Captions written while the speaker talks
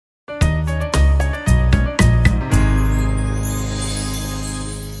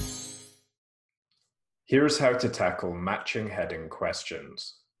Here's how to tackle matching heading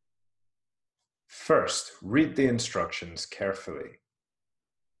questions. First, read the instructions carefully.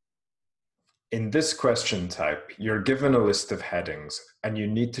 In this question type, you're given a list of headings, and you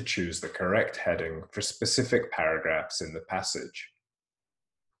need to choose the correct heading for specific paragraphs in the passage.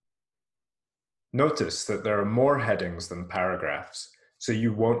 Notice that there are more headings than paragraphs, so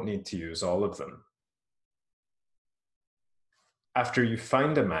you won't need to use all of them. After you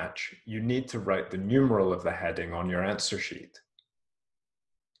find a match, you need to write the numeral of the heading on your answer sheet.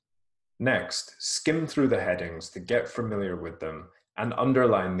 Next, skim through the headings to get familiar with them and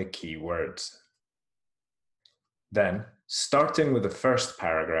underline the key words. Then, starting with the first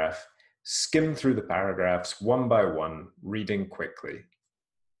paragraph, skim through the paragraphs one by one, reading quickly.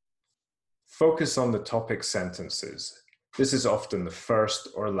 Focus on the topic sentences. This is often the first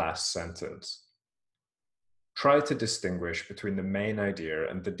or last sentence. Try to distinguish between the main idea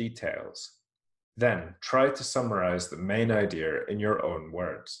and the details. Then, try to summarize the main idea in your own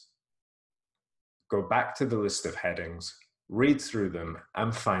words. Go back to the list of headings, read through them,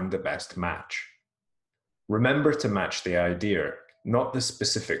 and find the best match. Remember to match the idea, not the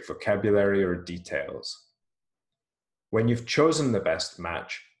specific vocabulary or details. When you've chosen the best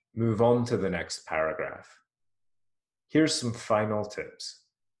match, move on to the next paragraph. Here's some final tips.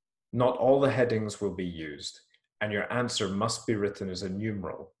 Not all the headings will be used, and your answer must be written as a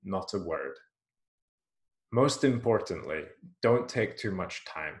numeral, not a word. Most importantly, don't take too much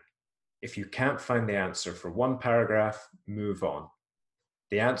time. If you can't find the answer for one paragraph, move on.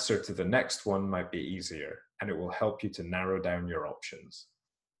 The answer to the next one might be easier, and it will help you to narrow down your options.